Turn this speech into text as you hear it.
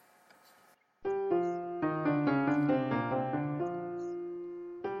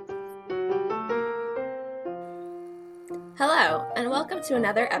welcome to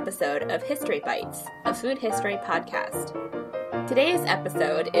another episode of History Bites, a food history podcast. Today's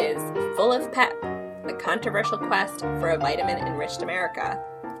episode is Full of Pep, a controversial quest for a vitamin-enriched America,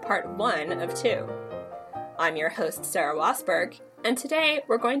 part 1 of 2. I'm your host, Sarah Wasberg, and today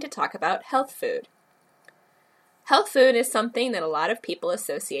we're going to talk about health food. Health food is something that a lot of people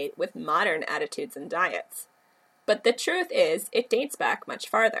associate with modern attitudes and diets, but the truth is it dates back much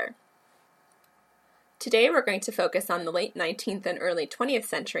farther. Today we're going to focus on the late 19th and early 20th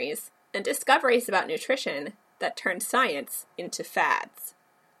centuries and discoveries about nutrition that turned science into fads.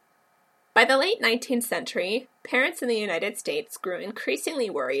 By the late 19th century, parents in the United States grew increasingly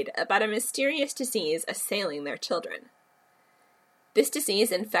worried about a mysterious disease assailing their children. This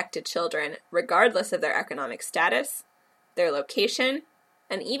disease infected children regardless of their economic status, their location,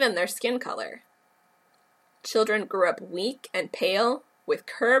 and even their skin color. Children grew up weak and pale, with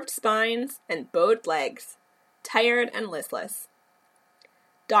curved spines and bowed legs, tired and listless.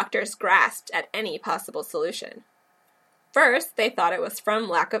 Doctors grasped at any possible solution. First, they thought it was from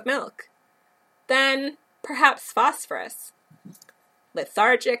lack of milk. Then, perhaps phosphorus.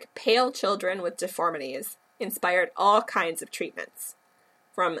 Lethargic, pale children with deformities inspired all kinds of treatments,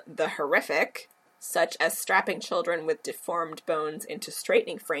 from the horrific, such as strapping children with deformed bones into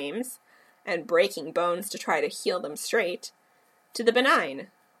straightening frames and breaking bones to try to heal them straight, to the benign,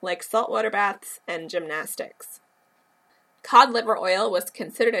 like saltwater baths and gymnastics. Cod liver oil was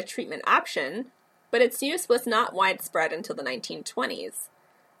considered a treatment option, but its use was not widespread until the 1920s,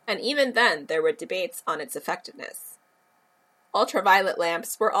 and even then there were debates on its effectiveness. Ultraviolet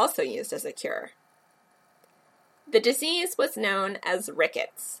lamps were also used as a cure. The disease was known as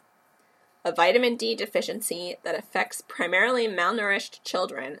rickets, a vitamin D deficiency that affects primarily malnourished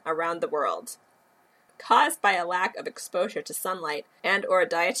children around the world. Caused by a lack of exposure to sunlight and/or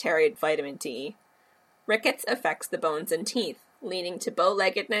dietary vitamin D, rickets affects the bones and teeth, leading to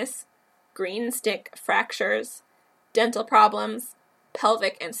bow-leggedness, green stick fractures, dental problems,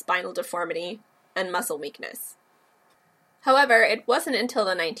 pelvic and spinal deformity, and muscle weakness. However, it wasn't until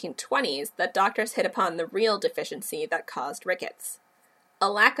the 1920s that doctors hit upon the real deficiency that caused rickets: a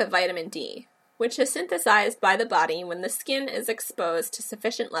lack of vitamin D, which is synthesized by the body when the skin is exposed to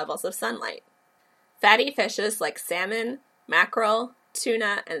sufficient levels of sunlight. Fatty fishes like salmon, mackerel,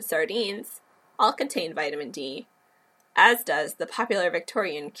 tuna, and sardines all contain vitamin D, as does the popular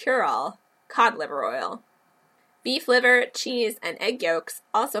Victorian cure-all, cod liver oil. Beef liver, cheese, and egg yolks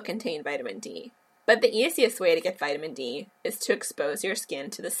also contain vitamin D, but the easiest way to get vitamin D is to expose your skin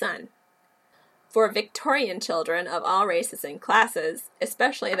to the sun. For Victorian children of all races and classes,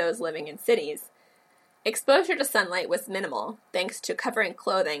 especially those living in cities, exposure to sunlight was minimal thanks to covering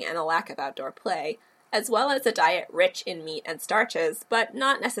clothing and a lack of outdoor play, as well as a diet rich in meat and starches, but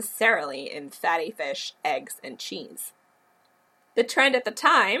not necessarily in fatty fish, eggs, and cheese. The trend at the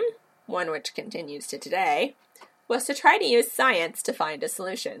time, one which continues to today, was to try to use science to find a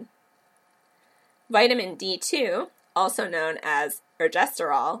solution. Vitamin D2, also known as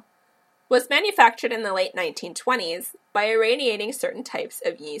ergosterol, was manufactured in the late 1920s by irradiating certain types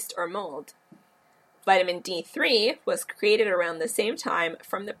of yeast or mold. Vitamin D3 was created around the same time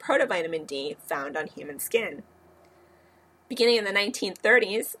from the protovitamin D found on human skin. Beginning in the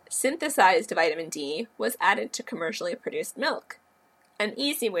 1930s, synthesized vitamin D was added to commercially produced milk, an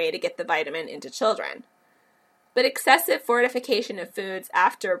easy way to get the vitamin into children. But excessive fortification of foods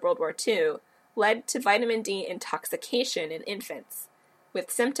after World War II led to vitamin D intoxication in infants,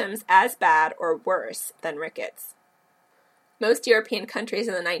 with symptoms as bad or worse than rickets. Most European countries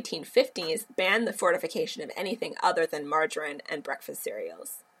in the 1950s banned the fortification of anything other than margarine and breakfast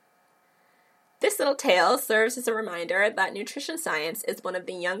cereals. This little tale serves as a reminder that nutrition science is one of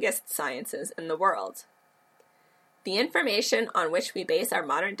the youngest sciences in the world. The information on which we base our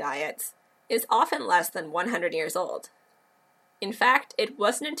modern diets is often less than 100 years old. In fact, it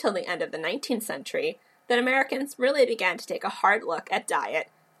wasn't until the end of the 19th century that Americans really began to take a hard look at diet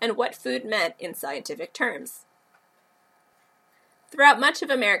and what food meant in scientific terms. Throughout much of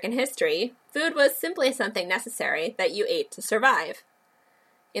American history, food was simply something necessary that you ate to survive.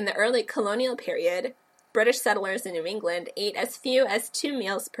 In the early colonial period, British settlers in New England ate as few as 2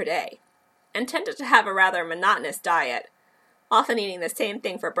 meals per day, and tended to have a rather monotonous diet, often eating the same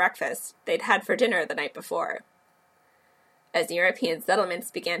thing for breakfast they'd had for dinner the night before. As European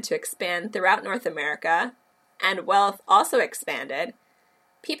settlements began to expand throughout North America, and wealth also expanded,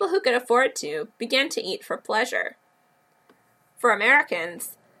 people who could afford to began to eat for pleasure. For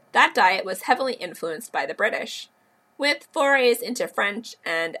Americans, that diet was heavily influenced by the British, with forays into French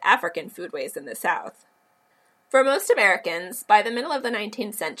and African foodways in the South. For most Americans, by the middle of the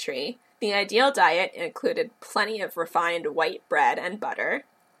 19th century, The ideal diet included plenty of refined white bread and butter,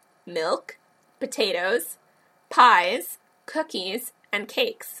 milk, potatoes, pies, cookies, and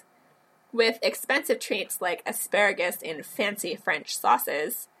cakes, with expensive treats like asparagus in fancy French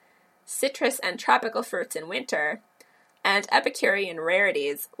sauces, citrus and tropical fruits in winter, and Epicurean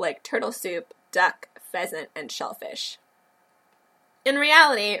rarities like turtle soup, duck, pheasant, and shellfish. In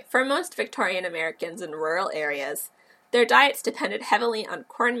reality, for most Victorian Americans in rural areas, their diets depended heavily on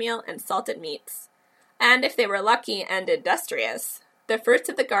cornmeal and salted meats, and if they were lucky and industrious, the fruits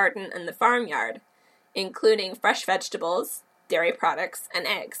of the garden and the farmyard, including fresh vegetables, dairy products, and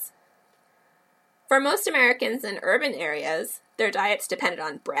eggs. For most Americans in urban areas, their diets depended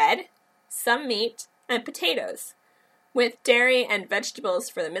on bread, some meat, and potatoes, with dairy and vegetables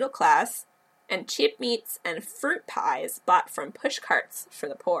for the middle class, and cheap meats and fruit pies bought from push carts for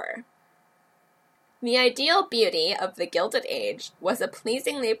the poor. The ideal beauty of the Gilded Age was a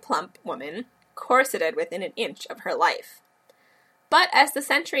pleasingly plump woman, corseted within an inch of her life. But as the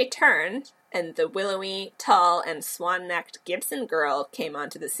century turned, and the willowy, tall, and swan-necked Gibson girl came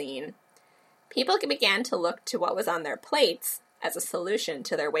onto the scene, people began to look to what was on their plates as a solution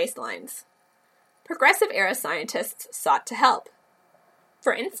to their waistlines. Progressive-era scientists sought to help.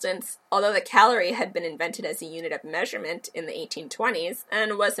 For instance, although the calorie had been invented as a unit of measurement in the 1820s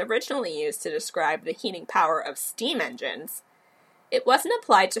and was originally used to describe the heating power of steam engines, it wasn't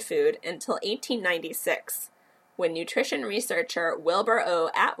applied to food until 1896, when nutrition researcher Wilbur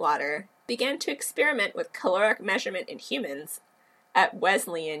O. Atwater began to experiment with caloric measurement in humans at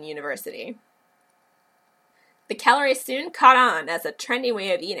Wesleyan University. The calorie soon caught on as a trendy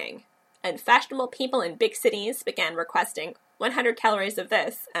way of eating, and fashionable people in big cities began requesting 100 calories of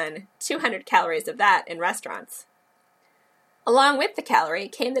this and 200 calories of that in restaurants. Along with the calorie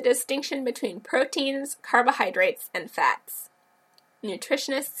came the distinction between proteins, carbohydrates, and fats.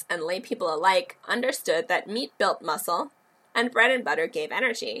 Nutritionists and laypeople alike understood that meat built muscle, and bread and butter gave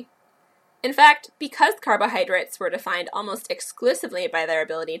energy. In fact, because carbohydrates were defined almost exclusively by their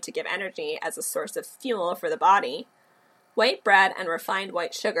ability to give energy as a source of fuel for the body, white bread and refined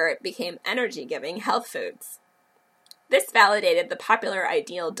white sugar became energy-giving health foods. This validated the popular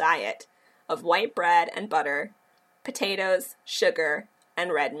ideal diet of white bread and butter, potatoes, sugar,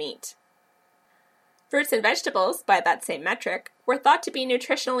 and red meat. Fruits and vegetables, by that same metric, were thought to be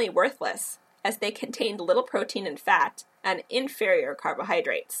nutritionally worthless, as they contained little protein and fat and inferior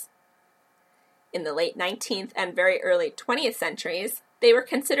carbohydrates. In the late 19th and very early 20th centuries, they were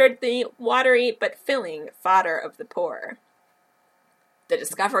considered the watery but filling fodder of the poor. The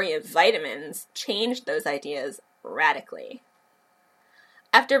discovery of vitamins changed those ideas radically.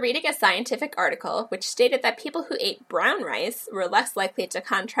 After reading a scientific article which stated that people who ate brown rice were less likely to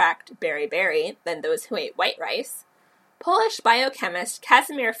contract beriberi than those who ate white rice, Polish biochemist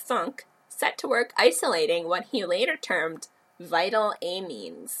Casimir Funk set to work isolating what he later termed vital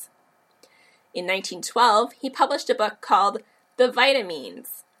amines. In 1912, he published a book called The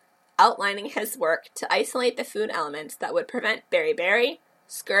Vitamines, outlining his work to isolate the food elements that would prevent beriberi,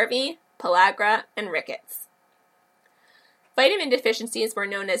 scurvy, pellagra, and rickets. Vitamin deficiencies were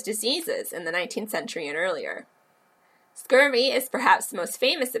known as diseases in the 19th century and earlier. Scurvy is perhaps the most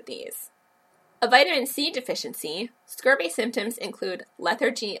famous of these. A vitamin C deficiency, scurvy symptoms include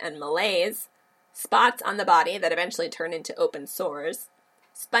lethargy and malaise, spots on the body that eventually turn into open sores,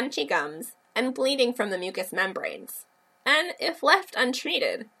 spongy gums, and bleeding from the mucous membranes, and if left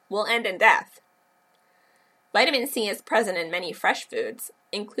untreated, will end in death. Vitamin C is present in many fresh foods,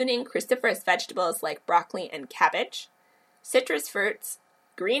 including cruciferous vegetables like broccoli and cabbage, citrus fruits,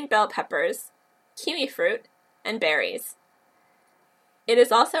 green bell peppers, kiwi fruit, and berries. It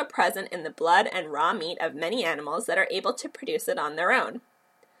is also present in the blood and raw meat of many animals that are able to produce it on their own.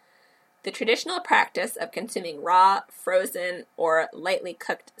 The traditional practice of consuming raw, frozen, or lightly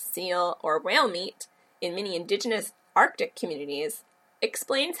cooked seal or whale meat in many indigenous Arctic communities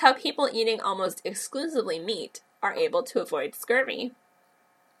explains how people eating almost exclusively meat are able to avoid scurvy.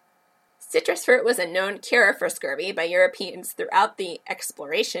 Citrus fruit was a known cure for scurvy by Europeans throughout the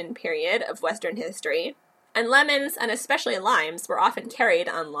exploration period of Western history, and lemons, and especially limes, were often carried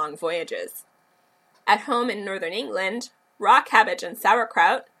on long voyages. At home in northern England, raw cabbage and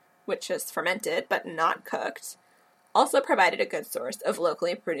sauerkraut, which is fermented but not cooked, also provided a good source of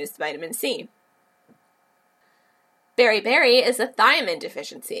locally produced vitamin C. Beriberi is a thiamine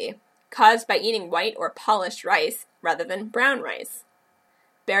deficiency, caused by eating white or polished rice rather than brown rice.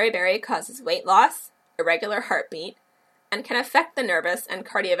 Beriberi causes weight loss, irregular heartbeat, and can affect the nervous and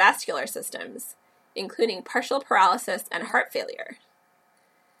cardiovascular systems, including partial paralysis and heart failure.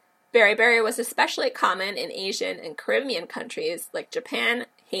 Beriberi was especially common in Asian and Caribbean countries like Japan,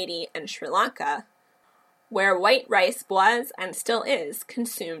 Haiti, and Sri Lanka, where white rice was, and still is,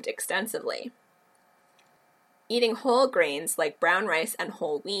 consumed extensively. Eating whole grains like brown rice and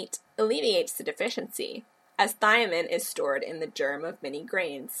whole wheat alleviates the deficiency, as thiamine is stored in the germ of many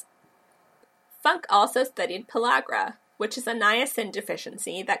grains. Funk also studied pellagra, which is a niacin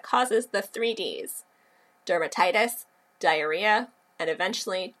deficiency that causes the 3 Ds: dermatitis, diarrhea, and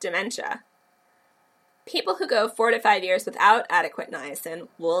eventually dementia. People who go 4 to 5 years without adequate niacin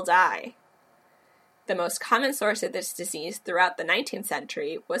will die. The most common source of this disease throughout the 19th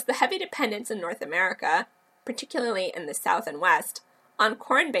century was the heavy dependence in North America, particularly in the South and West, on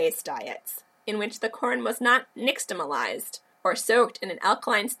corn-based diets, in which the corn was not nixtamalized, or soaked in an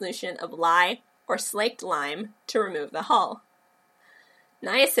alkaline solution of lye or slaked lime to remove the hull.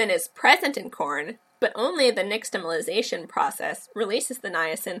 Niacin is present in corn, but only the nixtamalization process releases the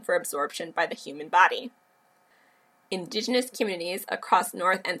niacin for absorption by the human body. Indigenous communities across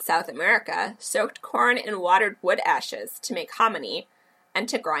North and South America soaked corn in watered wood ashes to make hominy and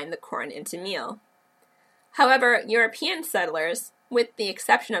to grind the corn into meal. However, European settlers, with the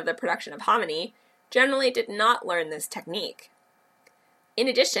exception of the production of hominy, generally did not learn this technique. In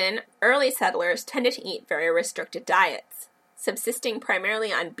addition, early settlers tended to eat very restricted diets, subsisting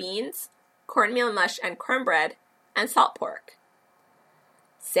primarily on beans, cornmeal mush and cornbread, and salt pork.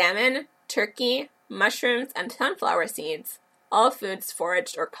 Salmon, turkey, mushrooms, and sunflower seeds, all foods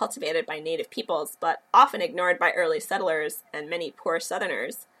foraged or cultivated by native peoples but often ignored by early settlers and many poor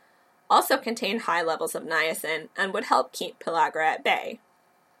southerners, also contain high levels of niacin and would help keep pellagra at bay.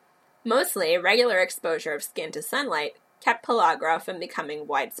 Mostly, regular exposure of skin to sunlight kept pellagra from becoming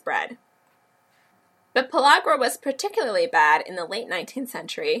widespread. But pellagra was particularly bad in the late 19th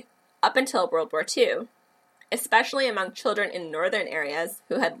century, up until World War II, especially among children in northern areas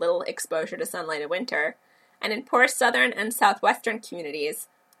who had little exposure to sunlight in winter, and in poor southern and southwestern communities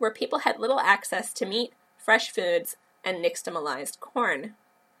where people had little access to meat, fresh foods, and nixtamalized corn.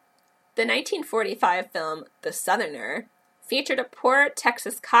 The 1945 film The Southerner featured a poor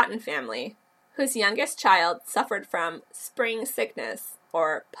Texas cotton family whose youngest child suffered from spring sickness,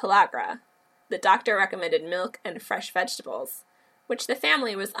 or pellagra. The doctor recommended milk and fresh vegetables, which the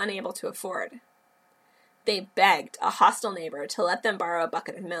family was unable to afford. They begged a hostile neighbor to let them borrow a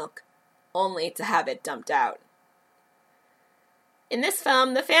bucket of milk, only to have it dumped out. In this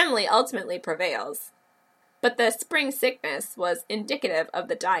film, the family ultimately prevails, but the spring sickness was indicative of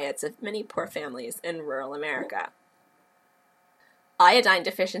the diets of many poor families in rural America. Iodine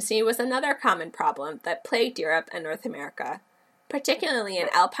deficiency was another common problem that plagued Europe and North America, particularly in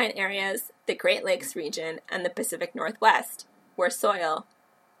alpine areas, the Great Lakes region, and the Pacific Northwest, where soil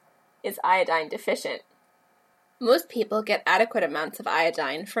is iodine deficient. Most people get adequate amounts of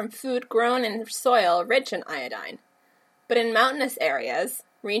iodine from food grown in soil rich in iodine, but in mountainous areas,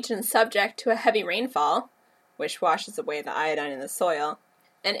 regions subject to a heavy rainfall, which washes away the iodine in the soil,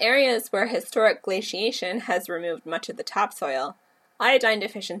 and areas where historic glaciation has removed much of the topsoil, iodine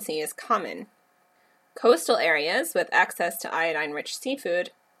deficiency is common. Coastal areas with access to iodine-rich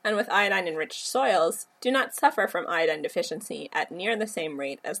seafood and with iodine-enriched soils do not suffer from iodine deficiency at near the same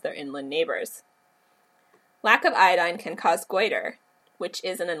rate as their inland neighbors. Lack of iodine can cause goiter, which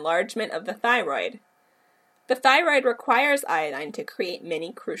is an enlargement of the thyroid. The thyroid requires iodine to create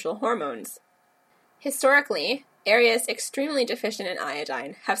many crucial hormones. Historically, areas extremely deficient in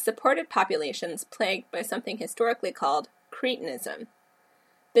iodine have supported populations plagued by something historically called cretinism.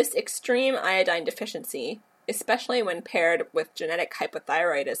 This extreme iodine deficiency, especially when paired with genetic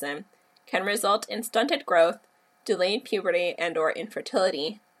hypothyroidism, can result in stunted growth, delayed puberty and/or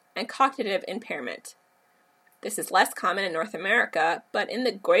infertility, and cognitive impairment. This is less common in North America, but in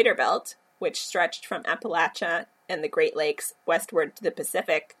the Goiter Belt, which stretched from Appalachia and the Great Lakes westward to the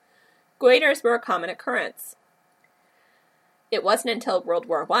Pacific, goiters were a common occurrence. It wasn't until World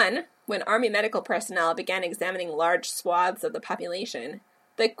War I, when Army medical personnel began examining large swaths of the population,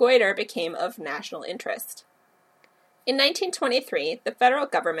 that goiter became of national interest. In 1923, the federal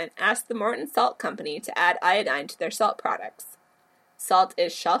government asked the Morton Salt Company to add iodine to their salt products. Salt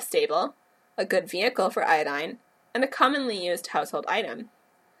is shelf-stable, a good vehicle for iodine, and a commonly used household item.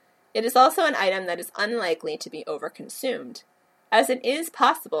 It is also an item that is unlikely to be overconsumed, as it is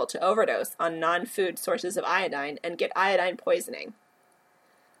possible to overdose on non-food sources of iodine and get iodine poisoning.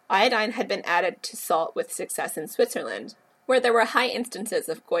 Iodine had been added to salt with success in Switzerland, where there were high instances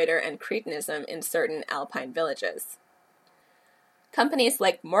of goiter and cretinism in certain alpine villages. Companies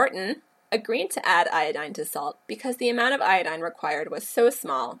like Morton agreed to add iodine to salt because the amount of iodine required was so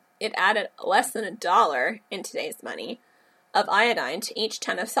small, it added less than $1, in today's money, of iodine to each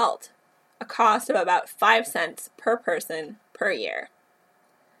ton of salt, a cost of about 5 cents per person per year.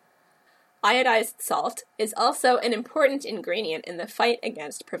 Iodized salt is also an important ingredient in the fight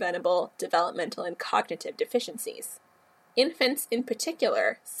against preventable developmental and cognitive deficiencies. Infants in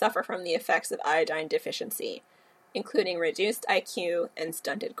particular suffer from the effects of iodine deficiency, including reduced IQ and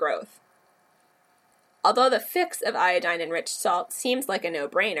stunted growth. Although the fix of iodine-enriched salt seems like a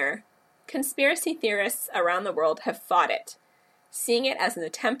no-brainer, conspiracy theorists around the world have fought it, seeing it as an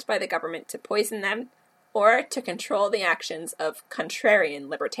attempt by the government to poison them or to control the actions of contrarian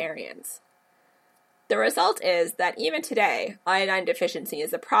libertarians. The result is that even today, iodine deficiency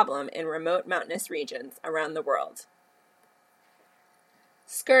is a problem in remote mountainous regions around the world.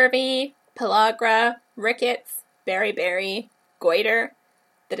 Scurvy, pellagra, rickets, beriberi, goiter.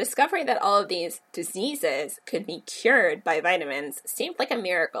 The discovery that all of these diseases could be cured by vitamins seemed like a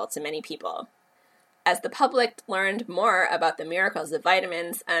miracle to many people. As the public learned more about the miracles of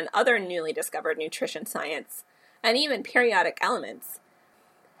vitamins and other newly discovered nutrition science, and even periodic elements,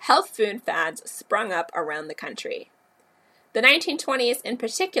 health food fads sprung up around the country. The 1920s in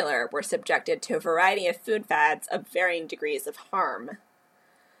particular were subjected to a variety of food fads of varying degrees of harm.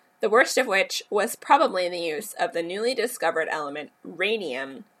 The worst of which was probably the use of the newly discovered element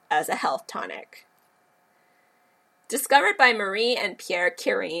radium as a health tonic. Discovered by Marie and Pierre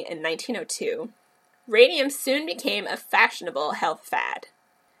Curie in 1902, radium soon became a fashionable health fad.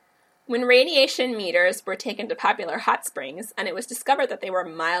 When radiation meters were taken to popular hot springs and it was discovered that they were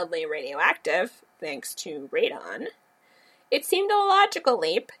mildly radioactive, thanks to radon, it seemed a logical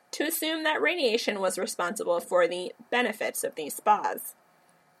leap to assume that radiation was responsible for the benefits of these spas.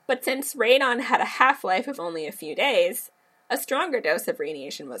 But since radon had a half-life of only a few days, a stronger dose of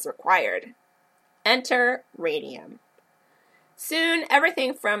radiation was required. Enter radium. Soon,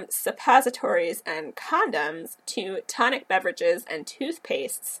 everything from suppositories and condoms to tonic beverages and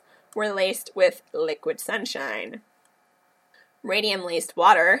toothpastes were laced with liquid sunshine. Radium-laced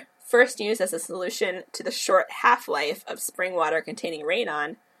water, first used as a solution to the short half-life of spring water containing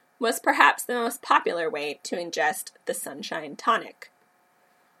radon, was perhaps the most popular way to ingest the sunshine tonic.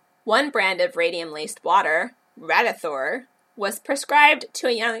 One brand of radium-laced water, Radithor, was prescribed to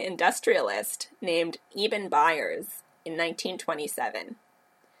a young industrialist named Eben Byers in 1927.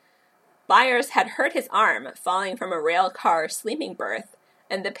 Byers had hurt his arm falling from a rail car sleeping berth,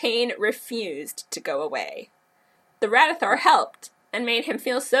 and the pain refused to go away. The Radithor helped, and made him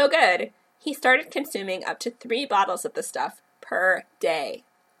feel so good, he started consuming up to 3 bottles of the stuff per day.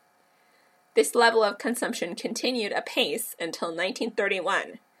 This level of consumption continued apace until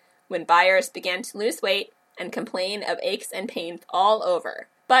 1931, when Byers began to lose weight and complain of aches and pains all over,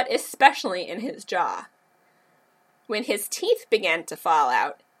 but especially in his jaw. When his teeth began to fall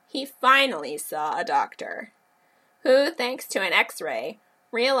out, he finally saw a doctor, who, thanks to an X-ray,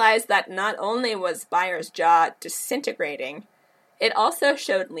 realized that not only was Byers' jaw disintegrating, it also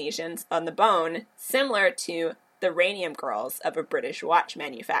showed lesions on the bone similar to the radium girls of a British watch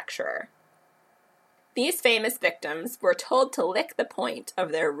manufacturer. These famous victims were told to lick the point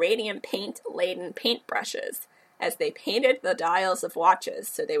of their radium paint-laden paintbrushes as they painted the dials of watches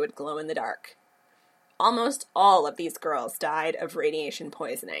so they would glow in the dark. Almost all of these girls died of radiation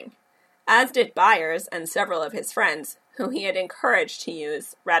poisoning, as did Byers and several of his friends who he had encouraged to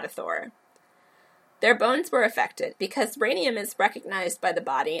use Radithor. Their bones were affected because radium is recognized by the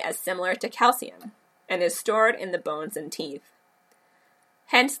body as similar to calcium and is stored in the bones and teeth.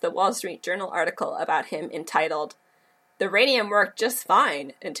 Hence the Wall Street Journal article about him entitled, "The radium worked just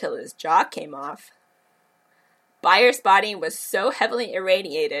fine until his jaw came off." Byers' body was so heavily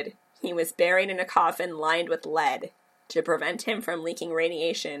irradiated, he was buried in a coffin lined with lead to prevent him from leaking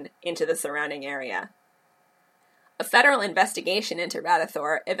radiation into the surrounding area. A federal investigation into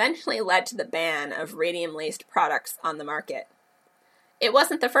Radithor eventually led to the ban of radium-laced products on the market. It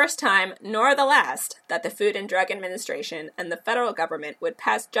wasn't the first time, nor the last, that the Food and Drug Administration and the federal government would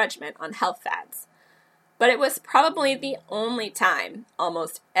pass judgment on health fads. But it was probably the only time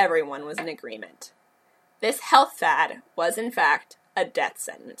almost everyone was in agreement. This health fad was, in fact, a death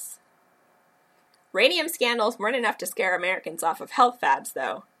sentence. Radium scandals weren't enough to scare Americans off of health fads,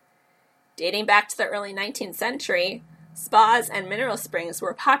 though. Dating back to the early 19th century, spas and mineral springs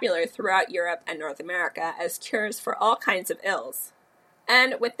were popular throughout Europe and North America as cures for all kinds of ills.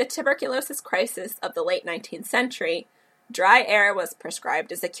 And with the tuberculosis crisis of the late 19th century, dry air was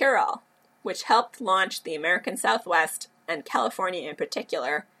prescribed as a cure-all, which helped launch the American Southwest, and California in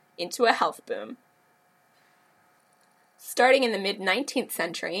particular, into a health boom. Starting in the mid-19th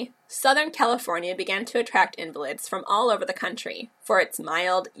century, Southern California began to attract invalids from all over the country for its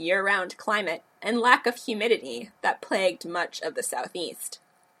mild, year-round climate and lack of humidity that plagued much of the Southeast.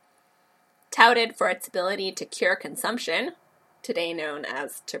 Touted for its ability to cure consumption, today known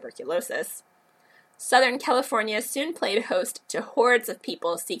as tuberculosis, Southern California soon played host to hordes of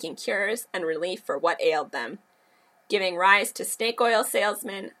people seeking cures and relief for what ailed them, giving rise to snake oil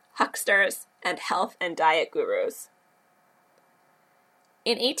salesmen, hucksters, and health and diet gurus.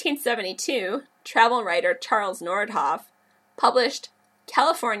 In 1872, travel writer Charles Nordhoff published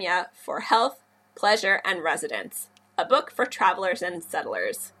California for Health, Pleasure, and Residence, a book for travelers and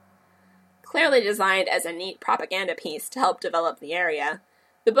settlers. Clearly designed as a neat propaganda piece to help develop the area,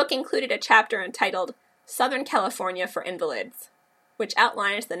 the book included a chapter entitled Southern California for Invalids, which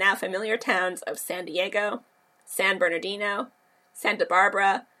outlines the now familiar towns of San Diego, San Bernardino, Santa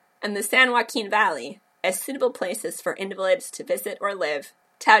Barbara, and the San Joaquin Valley as suitable places for invalids to visit or live,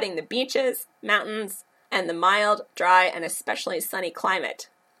 touting the beaches, mountains, and the mild, dry, and especially sunny climate,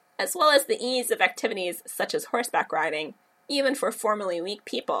 as well as the ease of activities such as horseback riding, even for formerly weak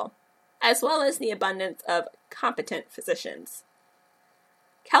people, as well as the abundance of competent physicians.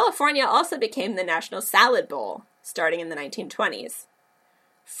 California also became the national salad bowl, starting in the 1920s.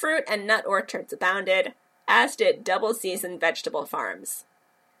 Fruit and nut orchards abounded, as did double-season vegetable farms.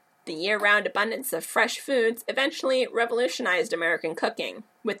 The year-round abundance of fresh foods eventually revolutionized American cooking,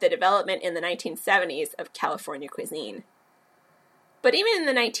 with the development in the 1970s of California cuisine. But even in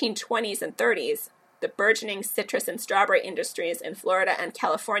the 1920s and 30s, the burgeoning citrus and strawberry industries in Florida and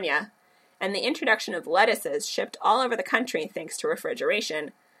California, and the introduction of lettuces shipped all over the country thanks to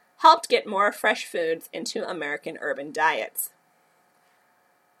refrigeration, helped get more fresh foods into American urban diets.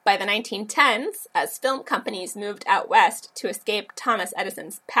 By the 1910s, as film companies moved out west to escape Thomas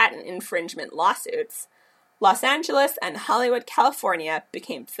Edison's patent infringement lawsuits, Los Angeles and Hollywood, California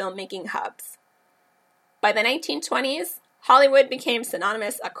became filmmaking hubs. By the 1920s, Hollywood became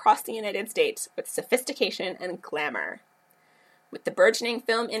synonymous across the United States with sophistication and glamour. With the burgeoning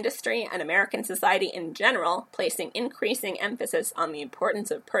film industry and American society in general placing increasing emphasis on the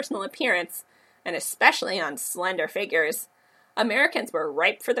importance of personal appearance, and especially on slender figures, Americans were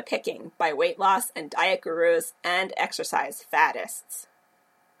ripe for the picking by weight loss and diet gurus and exercise faddists.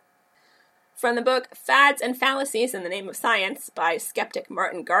 From the book Fads and Fallacies in the Name of Science by skeptic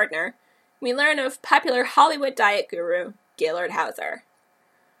Martin Gardner, we learn of popular Hollywood diet guru Gaylord Hauser.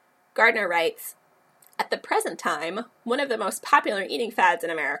 Gardner writes, "At the present time, one of the most popular eating fads in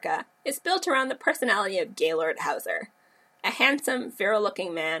America is built around the personality of Gaylord Hauser, a handsome,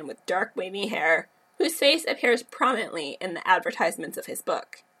 virile-looking man with dark wavy hair whose face appears prominently in the advertisements of his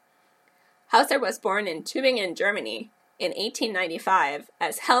book. Hauser was born in Tübingen, Germany, in 1895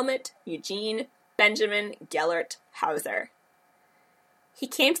 as Helmut Eugene Benjamin Gellert Hauser. He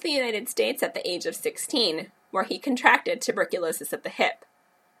came to the United States at the age of 16, where he contracted tuberculosis of the hip.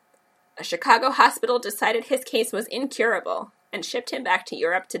 A Chicago hospital decided his case was incurable and shipped him back to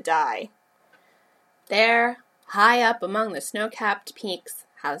Europe to die. There, high up among the snow-capped peaks,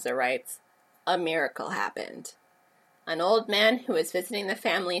 Hauser writes, a miracle happened. An old man who was visiting the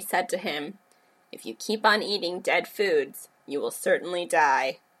family said to him, 'If you keep on eating dead foods, you will certainly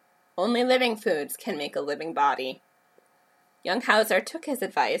die. Only living foods can make a living body.' Young Hauser took his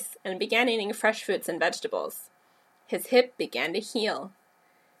advice and began eating fresh fruits and vegetables. His hip began to heal.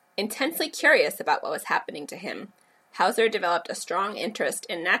 Intensely curious about what was happening to him, Hauser developed a strong interest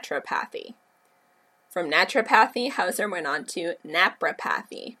in naturopathy. From naturopathy, Hauser went on to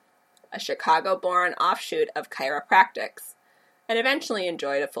naprapathy, a Chicago-born offshoot of chiropractics, and eventually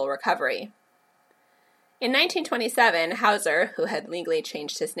enjoyed a full recovery. In 1927, Hauser, who had legally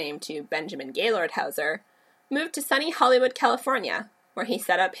changed his name to Benjamin Gaylord Hauser, moved to sunny Hollywood, California, where he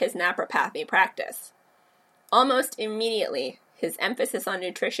set up his naprapathy practice. Almost immediately, his emphasis on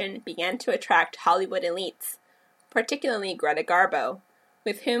nutrition began to attract Hollywood elites, particularly Greta Garbo,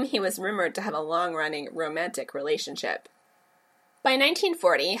 with whom he was rumored to have a long-running romantic relationship. By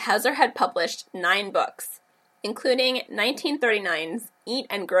 1940, Hauser had published 9 books, including 1939's Eat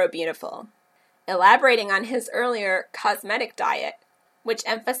and Grow Beautiful, elaborating on his earlier cosmetic diet, which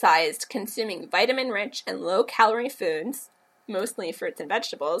emphasized consuming vitamin-rich and low-calorie foods, mostly fruits and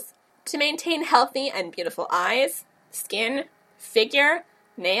vegetables, to maintain healthy and beautiful eyes, skin, figure,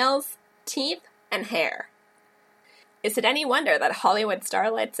 nails, teeth, and hair. Is it any wonder that Hollywood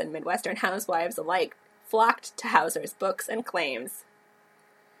starlets and Midwestern housewives alike flocked to Hauser's books and claims?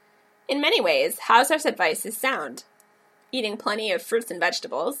 In many ways, Hauser's advice is sound. Eating plenty of fruits and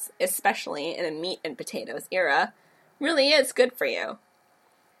vegetables, especially in a meat and potatoes era, really is good for you.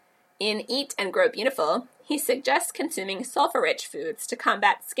 In Eat and Grow Beautiful, he suggests consuming sulfur-rich foods to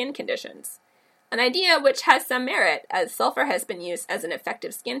combat skin conditions, an idea which has some merit as sulfur has been used as an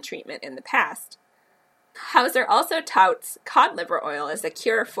effective skin treatment in the past. Hauser also touts cod liver oil as a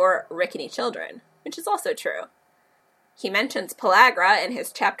cure for rickety children, which is also true. He mentions pellagra in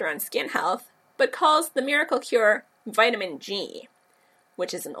his chapter on skin health, but calls the miracle cure vitamin G,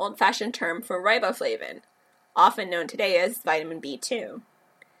 which is an old-fashioned term for riboflavin, often known today as vitamin B2.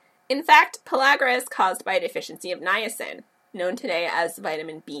 In fact, pellagra is caused by a deficiency of niacin, known today as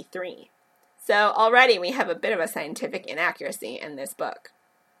vitamin B3. So already we have a bit of a scientific inaccuracy in this book.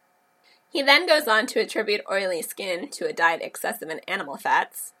 He then goes on to attribute oily skin to a diet excessive in animal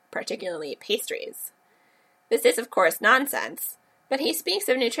fats, particularly pastries. This is, of course, nonsense, but he speaks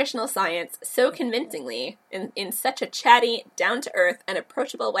of nutritional science so convincingly, in such a chatty, down-to-earth, and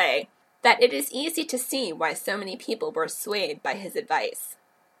approachable way, that it is easy to see why so many people were swayed by his advice.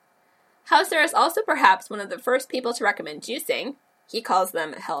 Hauser is also perhaps one of the first people to recommend juicing, he calls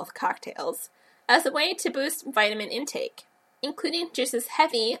them health cocktails, as a way to boost vitamin intake, including juices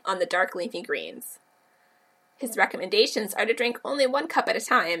heavy on the dark leafy greens. His recommendations are to drink only 1 cup at a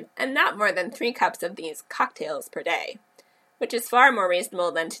time, and not more than 3 cups of these cocktails per day, which is far more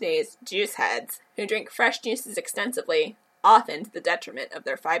reasonable than today's juice heads, who drink fresh juices extensively, often to the detriment of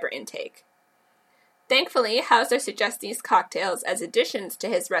their fiber intake. Thankfully, Hauser suggests these cocktails as additions to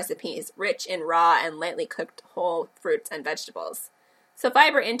his recipes rich in raw and lightly cooked whole fruits and vegetables, so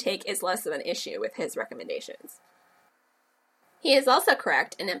fiber intake is less of an issue with his recommendations. He is also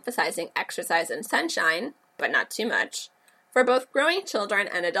correct in emphasizing exercise and sunshine, but not too much, for both growing children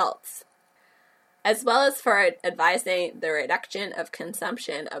and adults, as well as for advising the reduction of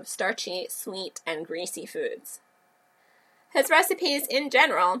consumption of starchy, sweet, and greasy foods. His recipes, in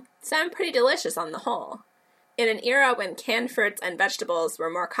general, sound pretty delicious on the whole. In an era when canned fruits and vegetables were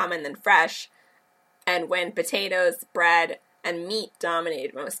more common than fresh, and when potatoes, bread, and meat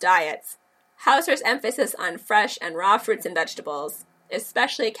dominated most diets, Hauser's emphasis on fresh and raw fruits and vegetables,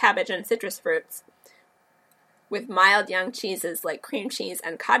 especially cabbage and citrus fruits, with mild young cheeses like cream cheese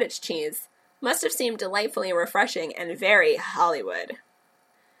and cottage cheese, must have seemed delightfully refreshing and very Hollywood.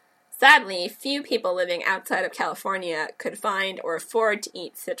 Sadly, few people living outside of California could find or afford to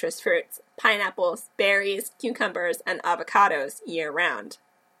eat citrus fruits, pineapples, berries, cucumbers, and avocados year-round.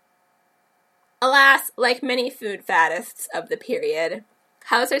 Alas, like many food faddists of the period,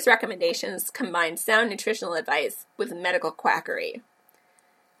 Hauser's recommendations combined sound nutritional advice with medical quackery.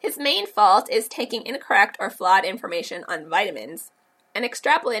 His main fault is taking incorrect or flawed information on vitamins and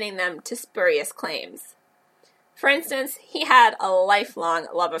extrapolating them to spurious claims. For instance, he had a lifelong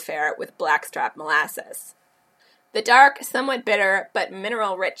love affair with blackstrap molasses. The dark, somewhat bitter, but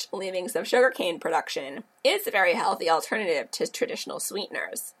mineral-rich leavings of sugarcane production is a very healthy alternative to traditional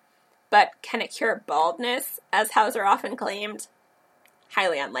sweeteners. But can it cure baldness, as Hauser often claimed?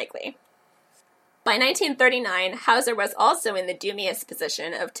 Highly unlikely. By 1939, Hauser was also in the dubious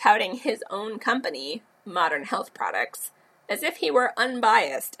position of touting his own company, Modern Health Products, as if he were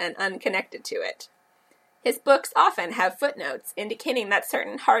unbiased and unconnected to it. His books often have footnotes indicating that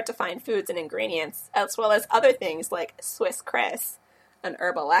certain hard-to-find foods and ingredients, as well as other things like Swiss Chris, an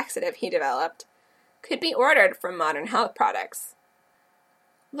herbal laxative he developed, could be ordered from Modern Health Products.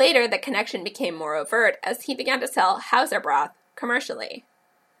 Later, the connection became more overt as he began to sell Hauser broth commercially,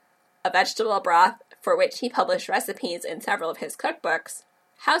 a vegetable broth for which he published recipes in several of his cookbooks.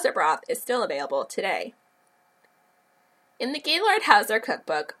 Hauser broth is still available today. In the Gaylord Hauser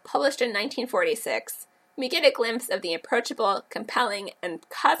cookbook, published in 1946, we get a glimpse of the approachable, compelling, and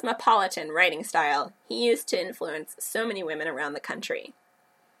cosmopolitan writing style he used to influence so many women around the country.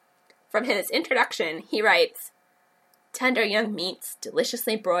 From his introduction, he writes, "Tender young meats,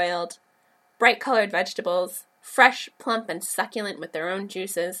 deliciously broiled, bright-colored vegetables, fresh, plump, and succulent with their own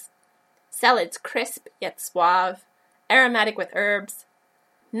juices, salads crisp yet suave, aromatic with herbs,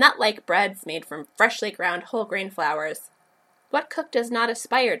 nut-like breads made from freshly ground whole grain flours. What cook does not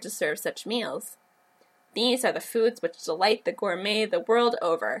aspire to serve such meals? These are the foods which delight the gourmet the world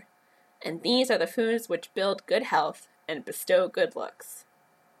over, and these are the foods which build good health and bestow good looks."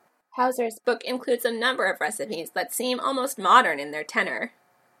 Hauser's book includes a number of recipes that seem almost modern in their tenor,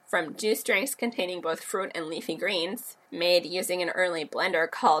 from juice drinks containing both fruit and leafy greens, made using an early blender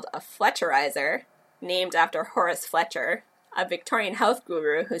called a Fletcherizer, named after Horace Fletcher, a Victorian health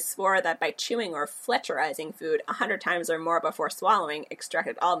guru who swore that by chewing or Fletcherizing food 100 times or more before swallowing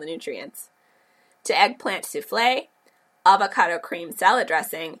extracted all the nutrients, to eggplant souffle, avocado cream salad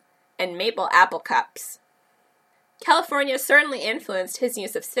dressing, and maple apple cups. California certainly influenced his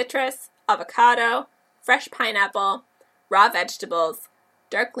use of citrus, avocado, fresh pineapple, raw vegetables,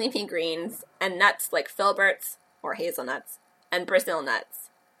 dark leafy greens, and nuts like filberts, or hazelnuts, and Brazil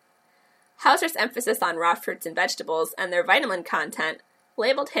nuts. Hauser's emphasis on raw fruits and vegetables and their vitamin content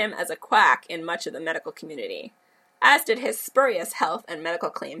labeled him as a quack in much of the medical community, as did his spurious health and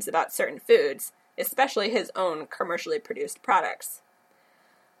medical claims about certain foods, especially his own commercially produced products.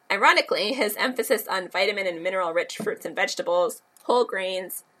 Ironically, his emphasis on vitamin and mineral-rich fruits and vegetables, whole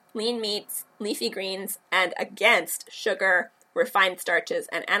grains, lean meats, leafy greens, and against sugar, refined starches,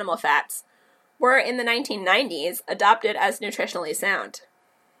 and animal fats were, in the 1990s, adopted as nutritionally sound.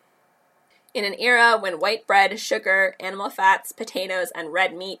 In an era when white bread, sugar, animal fats, potatoes, and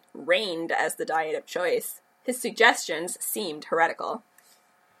red meat reigned as the diet of choice, his suggestions seemed heretical.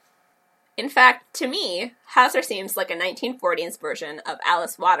 In fact, to me, Hauser seems like a 1940s version of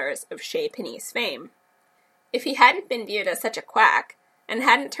Alice Waters of Chez Panisse fame. If he hadn't been viewed as such a quack, and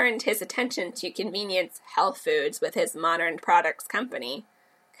hadn't turned his attention to convenience health foods with his modern products company,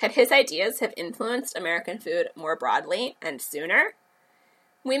 could his ideas have influenced American food more broadly and sooner?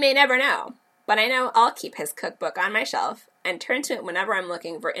 We may never know, but I know I'll keep his cookbook on my shelf and turn to it whenever I'm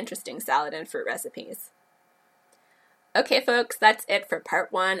looking for interesting salad and fruit recipes. Okay, folks, that's it for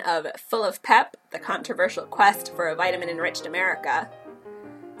part 1 of Full of Pep, the controversial quest for a vitamin-enriched America.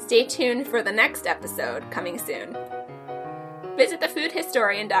 Stay tuned for the next episode, coming soon. Visit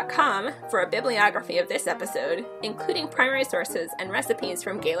thefoodhistorian.com for a bibliography of this episode, including primary sources and recipes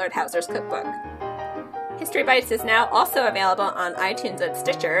from Gaylord Hauser's cookbook. History Bites is now also available on iTunes and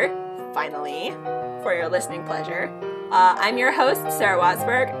Stitcher, finally, for your listening pleasure. I'm your host, Sarah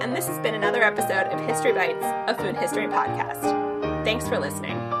Wasberg, and this has been another episode of History Bites, a food history podcast. Thanks for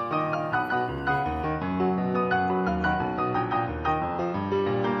listening.